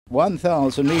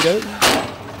1,000 metres.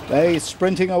 They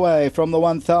sprinting away from the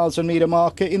 1,000 metre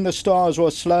marker. In the Stars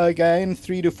was slow again,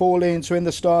 3 to 4 lengths when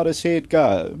the starter said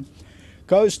go.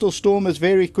 Coastal Storm is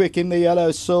very quick in the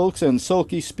yellow silks, and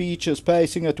Silky Speech is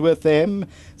pacing it with them.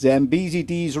 Zambezi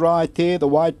D's right there, the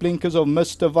white blinkers of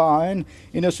Mr. Vine.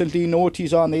 Innocently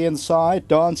Naughty's on the inside,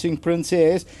 Dancing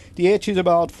Princess. The Etch is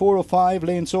about 4 or 5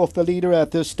 lengths off the leader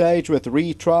at this stage with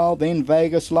Retrial, then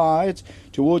Vegas Lights.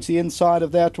 Towards the inside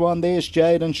of that one, there's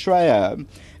Jade and Shreya.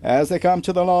 As they come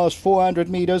to the last 400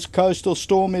 metres, Coastal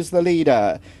Storm is the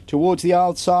leader. Towards the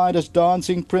outside is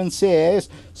Dancing Princess.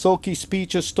 Silky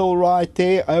Speech is still right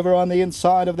there. Over on the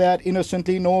inside of that,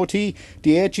 Innocently Naughty.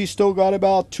 Dietchi's still got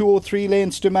about 2 or 3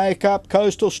 lengths to make up.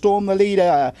 Coastal Storm the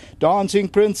leader. Dancing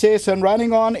Princess and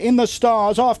running on In the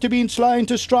Stars after being slow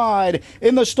into stride.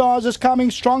 In the Stars is coming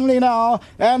strongly now.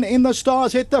 And In the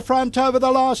Stars hit the front over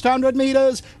the last 100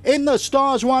 metres. In the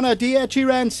Stars won it. Dietchi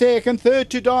ran second.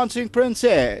 Third to Dancing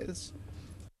Princess.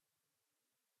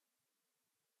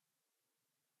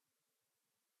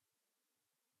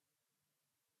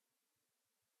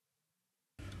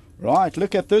 Right,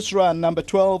 look at this run, number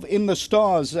 12, In the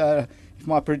Stars. If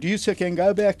my producer can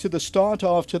go back to the start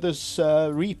after this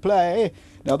replay.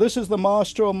 Now, this is the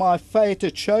Master of My Fate.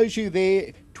 It shows you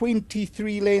there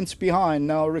 23 lengths behind.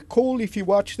 Now, recall if you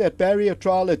watch that barrier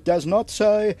trial, it does not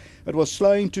say it was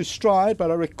slowing to stride,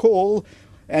 but I recall,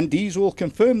 and Dees will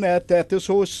confirm that this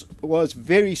horse was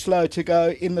very slow to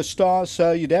go In the Stars,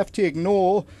 so you'd have to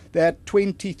ignore that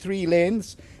 23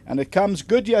 lengths. And it comes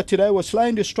good here today, was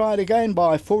slowing to stride again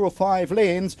by 4 or 5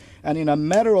 lengths, and in a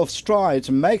matter of strides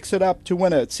makes it up to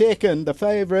win it. Second, the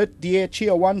favourite, Dietchi,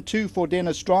 1-2 for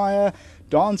Dennis Dreyer.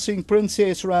 Dancing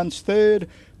Princess runs third.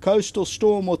 Coastal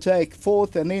Storm will take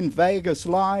fourth, and then Vegas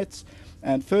Lights.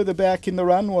 And further back in the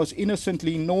run was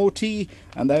Innocently Naughty,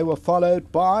 and they were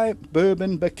followed by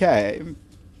Bourbon Bouquet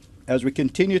as we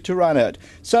continue to run it.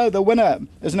 So the winner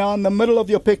is now in the middle of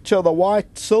your picture, the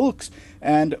white silks,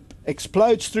 and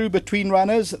explodes through between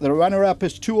runners. The runner-up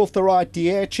is 2 off the right,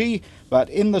 Dietchi, but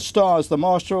In the Stars, the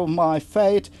Master of My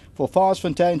Fate for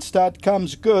Farsfontein Stud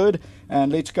comes good.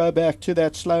 And let's go back to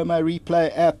that slow-mo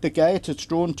replay at the gate. It's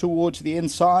drawn towards the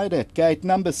inside at gate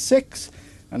number 6.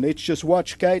 And let's just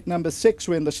watch gate number 6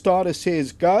 when the starter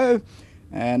says go.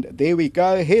 And there we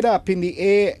go, head up in the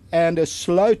air and a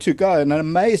slow to go. And an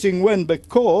amazing win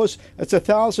because it's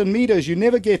 1,000 metres. You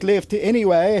never get left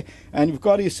anyway. And you've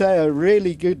got to say a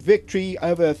really good victory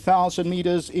over 1,000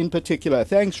 metres in particular.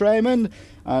 Thanks, Raymond.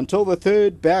 Until the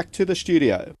third, back to the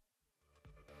studio.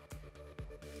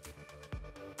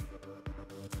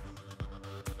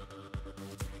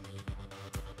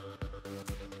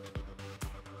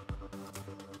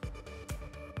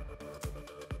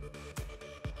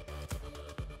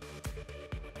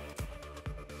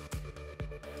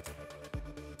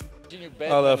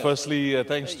 Well, firstly,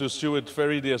 thanks to Stuart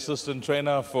Ferry, the assistant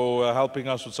trainer, for helping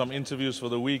us with some interviews for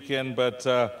the weekend. But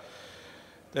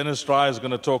Dennis Dreyer is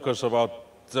going to talk us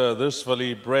about this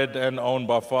filly, bred and owned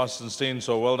by Fastenstein.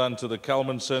 So well done to the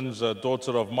Kelmansons,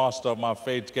 daughter of Master of My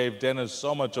Fate. Gave Dennis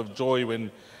so much of joy when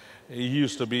he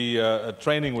used to be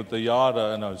training with the yard,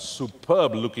 and a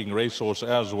superb-looking racehorse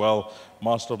as well,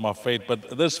 Master of My Fate.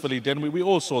 But this filly, then we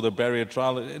all saw the barrier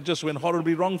trial. It just went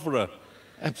horribly wrong for her.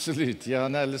 Absolutely. Yeah,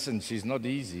 no, listen, she's not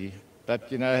easy.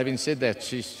 But, you know, having said that,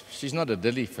 she's not a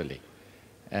dilly filly.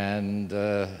 And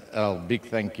a big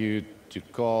thank you to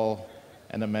Carl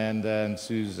and Amanda and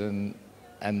Susan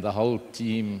and the whole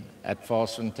team at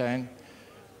Farsfontein.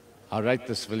 I rate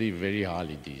this filly very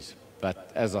highly, Dees.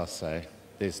 But as I say,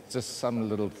 there's just some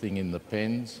little thing in the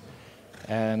pens.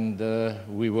 And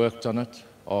we worked on it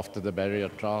after the barrier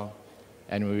trial.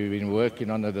 And we've been working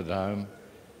on it at home.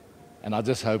 And I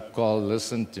just hope Carl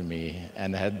listened to me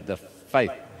and had the faith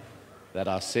that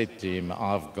I said to him,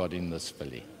 I've got in this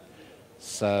filly.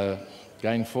 So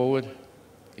going forward,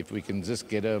 if we can just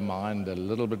get her mind a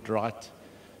little bit right,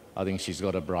 I think she's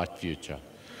got a bright future.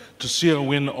 To see her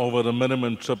win over the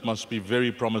minimum trip must be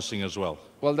very promising as well.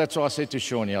 Well, that's what I said to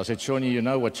Shawnee. I said, Shawnee, you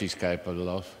know what she's capable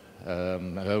of.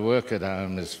 Her work at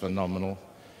home is phenomenal.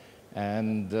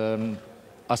 And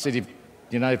I said,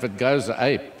 if it goes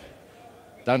ape,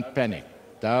 don't panic.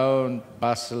 Don't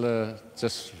bustle her.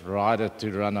 Just ride her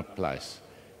to run a place.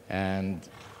 And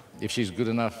if she's good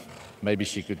enough, maybe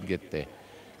she could get there.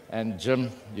 And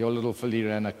Jim, your little filly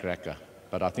ran a cracker.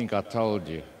 But I think I told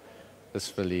you, this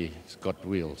filly's got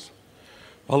wheels.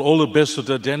 Well, all the best with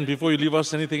her, Dan. Before you leave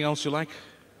us, anything else you like?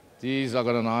 These, I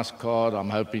got a nice card. I'm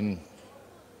hoping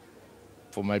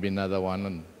for maybe another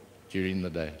one during the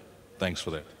day. Thanks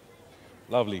for that.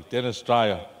 Lovely. Dennis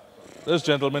Dreyer. This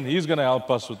gentleman, he's going to help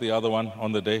us with the other one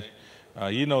on the day.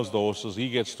 He knows the horses. He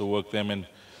gets to work them. And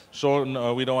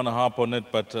Sean, we don't want to harp on it,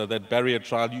 but that barrier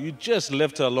trial, you just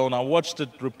left her alone. I watched it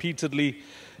repeatedly.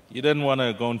 You didn't want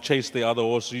to go and chase the other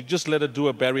horse. You just let her do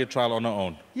a barrier trial on her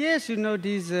own. Yes, you know,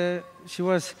 she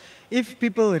was, if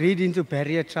people read into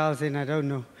barrier trials, then I don't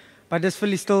know. But this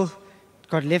filly still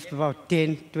got left about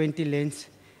 10, 20 lengths,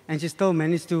 and she still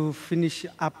managed to finish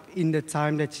up in the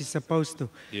time that she's supposed to.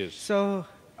 Yes. So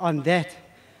on that,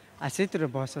 I said to the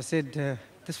boss, I said,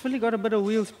 this filly got a bit of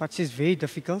wheels, but she's very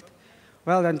difficult.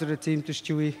 Well done to the team, to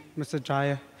Stewie, Mr.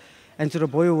 Dreyer, and to the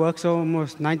boy who works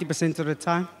almost 90% of the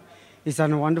time. He's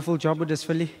done a wonderful job with this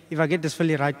filly. If I get this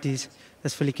filly right, this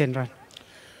filly can run.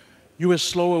 You were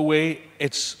slow away.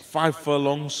 It's 5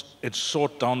 furlongs. It's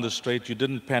short down the straight. You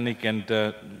didn't panic.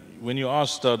 And when you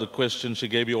asked her the question, she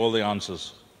gave you all the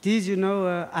answers. These, you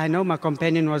know, I know my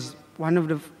companion was one of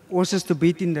the horses to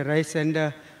beat in the race.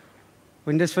 And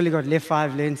when this filly got left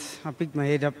 5 lengths, I picked my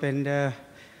head up and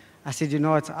I said, you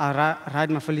know what, I'll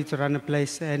ride my filly to run a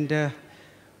place. And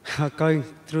going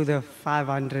through the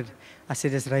 500, I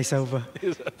said, it's race over.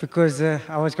 Because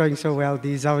I was going so well.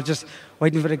 I was just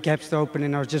waiting for the gaps to open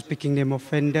and I was just picking them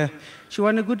off. And she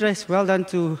won a good race. Well done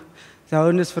to the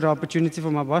owners for the opportunity for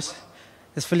my boss.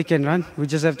 This filly can run. We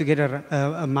just have to get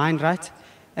a mind right.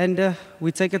 And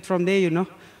we take it from there, you know.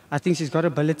 I think she's got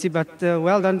ability, but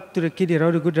well done to the kid. He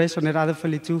rode a good race on that other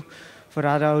filly too for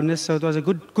other owners. So it was a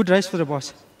good race for the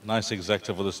boss. Nice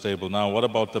exactor for the stable. Now, what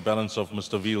about the balance of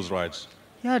Mr. Veal's rides?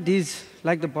 Yeah, these,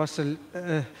 like the boss,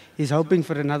 he's hoping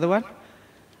for another one.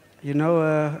 You know,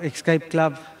 Escape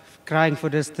Club, crying for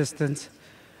this distance.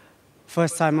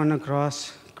 First time on a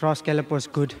cross gallop was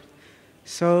good.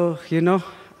 So, you know,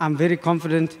 I'm very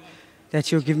confident that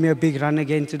she'll give me a big run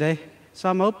again today. So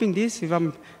I'm hoping this. If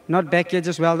I'm not back yet,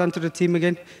 just well done to the team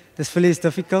again. This filly is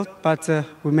difficult, but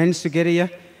we managed to get her here,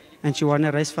 and she won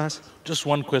a race for us. Just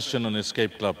one question on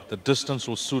Escape Club. The distance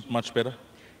will suit much better?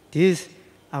 This,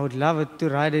 I would love it to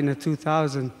ride in a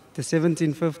 2000. The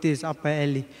 1750 is up my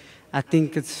alley. I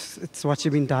think it's what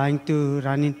she's been dying to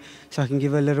run in, so I can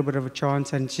give her a little bit of a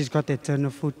chance, and she's got that turn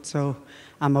of foot. So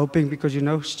I'm hoping, because, you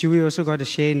know, Stewie also got a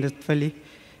share in the filly,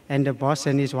 and the boss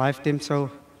and his wife, them, so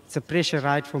it's a pressure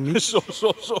ride for me.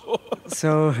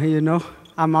 So, you know,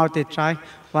 I'm out there trying.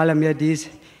 While I'm here, this,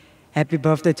 happy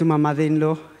birthday to my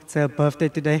mother-in-law. It's her birthday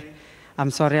today.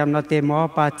 I'm sorry I'm not there more,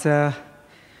 but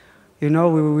you know,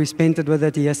 we spent it with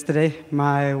her yesterday.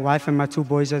 My wife and my 2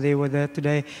 boys are there with her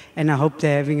today, and I hope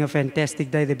they're having a fantastic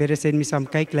day. They better send me some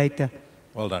cake later.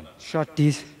 Well done. Shot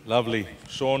these. Lovely.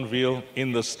 Sean Veal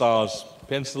in the stars.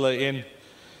 Pencil her in.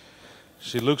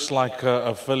 She looks like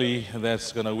a filly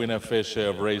that's going to win a fair share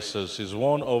of races. She's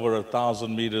won over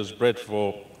 1,000 meters, bred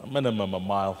for a minimum a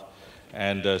mile,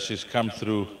 and she's come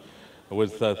through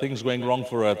with things going wrong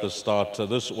for her at the start.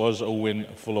 This was a win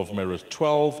full of mirrors.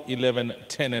 12, 11,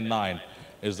 10, and 9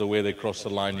 is the way they cross the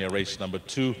line here, race number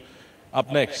 2.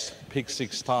 Up next, pick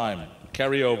 6 time.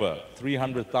 Carryover,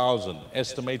 300,000.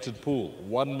 Estimated pool,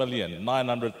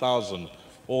 1,900,000.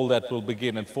 All that will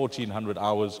begin at 1400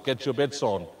 hours. Get your bets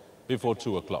on before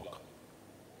 2 o'clock.